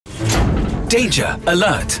Danger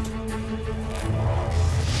alert!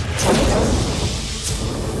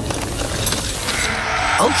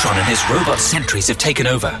 Ultron and his robot sentries have taken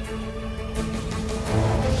over.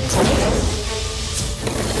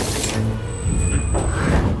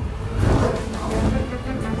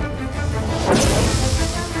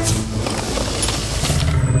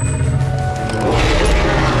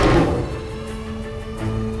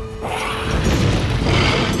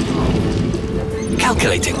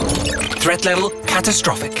 Calculating. Threat level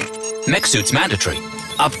catastrophic. Mech suits mandatory.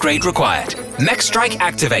 Upgrade required. Mech strike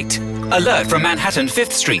activate. Alert from Manhattan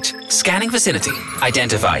 5th Street. Scanning vicinity.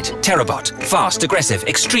 Identified. Terabot. Fast, aggressive,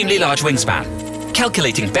 extremely large wingspan.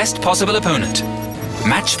 Calculating best possible opponent.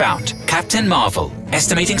 Match found. Captain Marvel.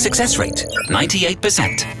 Estimating success rate.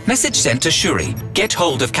 98%. Message sent to Shuri. Get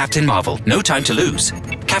hold of Captain Marvel. No time to lose.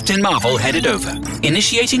 Captain Marvel headed over.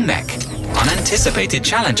 Initiating mech. Unanticipated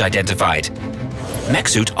challenge identified. Mech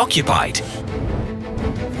suit occupied.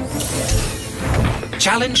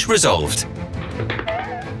 Challenge resolved.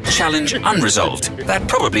 Challenge unresolved. That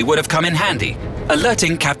probably would have come in handy.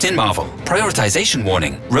 Alerting Captain Marvel. Prioritization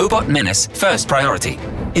warning. Robot menace first priority.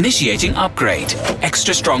 Initiating upgrade.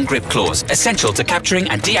 Extra strong grip claws, essential to capturing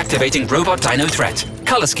and deactivating robot dino threat.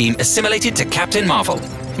 Color scheme assimilated to Captain Marvel.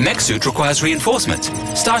 Mech suit requires reinforcement.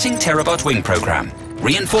 Starting Terabot wing program.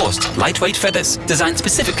 Reinforced, lightweight feathers, designed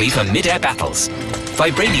specifically for mid-air battles.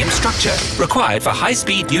 Vibranium structure, required for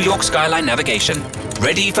high-speed New York skyline navigation.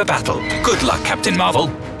 Ready for battle. Good luck, Captain Marvel.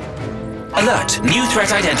 Alert, new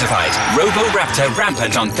threat identified. Robo-Raptor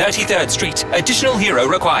rampant on 33rd Street. Additional hero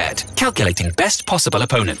required. Calculating best possible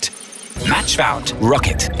opponent. Match found.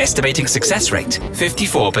 Rocket, estimating success rate,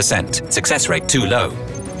 54%. Success rate too low.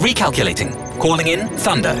 Recalculating. Calling in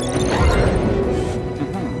Thunder.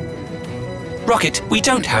 Rocket, we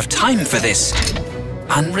don't have time for this.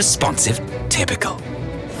 Unresponsive, typical.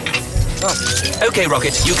 Okay,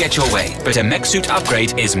 Rocket, you get your way, but a mech suit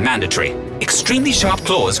upgrade is mandatory. Extremely sharp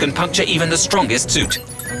claws can puncture even the strongest suit.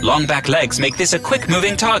 Long back legs make this a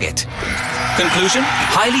quick-moving target. Conclusion,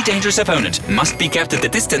 highly dangerous opponent must be kept at the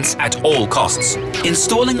distance at all costs.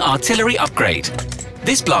 Installing artillery upgrade.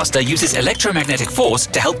 This blaster uses electromagnetic force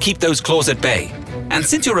to help keep those claws at bay. And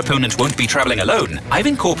since your opponent won't be traveling alone, I've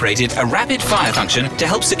incorporated a rapid fire function to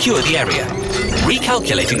help secure the area.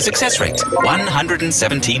 Recalculating success rate,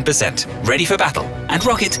 117%. Ready for battle. And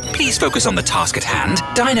Rocket, please focus on the task at hand.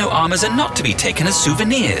 Dino armors are not to be taken as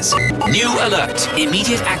souvenirs. New alert.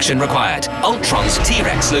 Immediate action required. Ultron's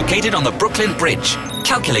T-Rex located on the Brooklyn Bridge.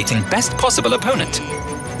 Calculating best possible opponent.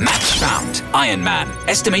 Match found. Iron Man.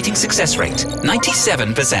 Estimating success rate,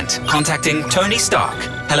 97%. Contacting Tony Stark.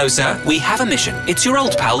 Hello, sir. We have a mission. It's your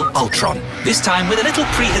old pal, Ultron. This time with a little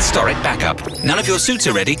prehistoric backup. None of your suits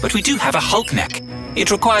are ready, but we do have a Hulk mech. It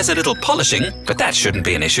requires a little polishing, but that shouldn't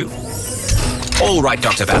be an issue. All right,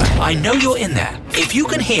 Dr. Banner. I know you're in there. If you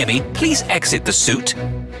can hear me, please exit the suit.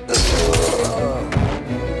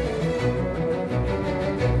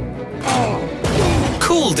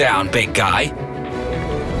 Cool down, big guy.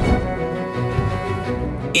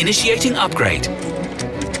 Initiating upgrade.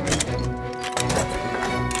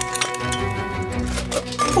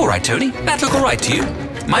 All right, Tony, that look all right to you?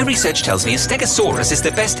 My research tells me a Stegosaurus is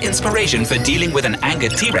the best inspiration for dealing with an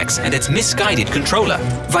angered T-Rex and its misguided controller.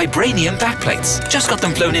 Vibranium backplates. Just got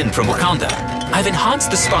them flown in from Wakanda. I've enhanced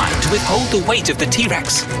the spine to withhold the weight of the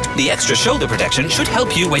T-Rex. The extra shoulder protection should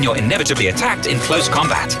help you when you're inevitably attacked in close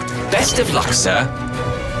combat. Best of luck, sir.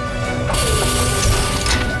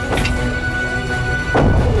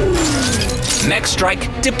 Mech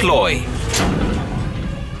strike, deploy.